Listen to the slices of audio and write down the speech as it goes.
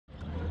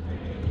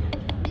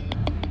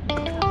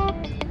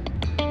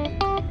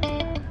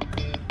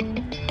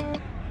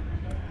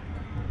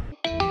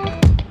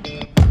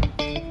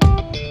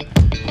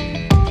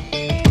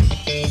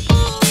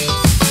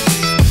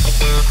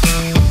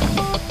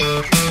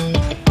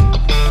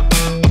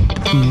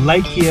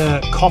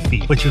Laika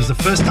coffee, which was the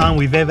first time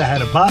we've ever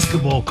had a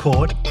basketball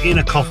court in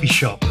a coffee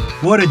shop.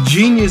 What a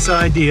genius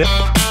idea.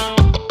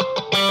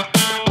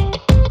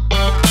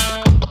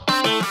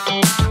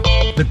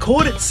 The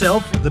court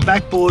itself, the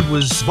backboard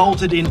was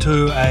bolted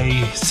into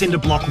a cinder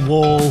block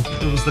wall.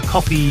 It was the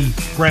coffee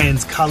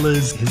brand's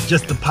colours. It's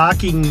just the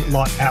parking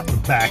lot out the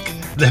back.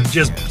 They've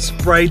just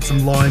sprayed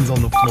some lines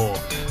on the floor.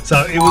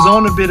 So it was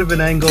on a bit of an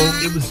angle.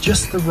 It was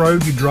just the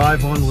road you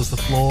drive on was the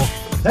floor.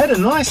 They had a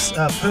nice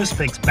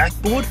Perspex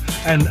backboard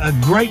and a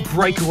great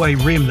breakaway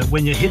rim that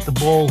when you hit the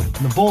ball, and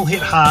the ball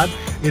hit hard,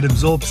 it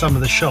absorbed some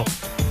of the shock.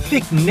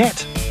 Thick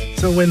net,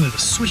 so when the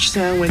swish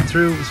sound went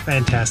through, it was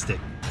fantastic.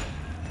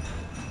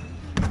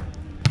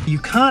 You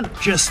can't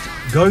just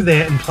go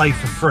there and play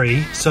for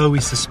free, so we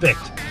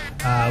suspect.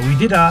 We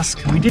did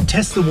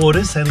test the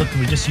waters, saying, look, can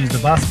we just use the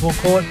basketball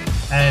court?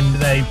 And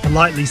they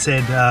politely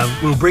said,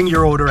 we'll bring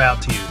your order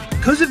out to you.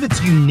 Because of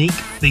its unique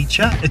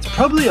feature, it's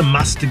probably a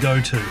must to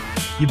go to.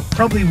 You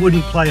probably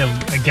wouldn't play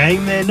a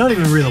game there, not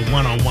even really a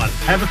one-on-one.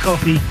 Have a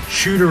coffee,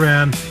 shoot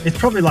around. It's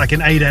probably like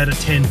an 8 out of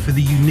 10 for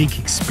the unique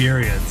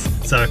experience.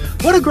 So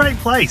what a great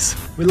place.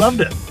 We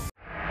loved it.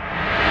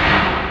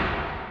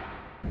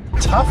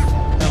 Tough.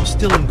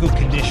 Still in good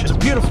condition. It's a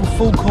beautiful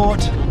full court.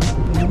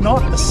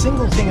 Not a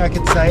single thing I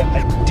could say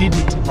I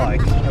didn't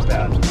like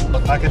about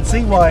it. I can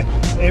see why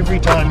every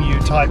time you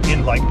type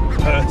in like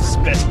Perth's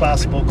best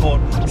basketball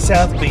court,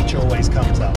 South Beach always comes up.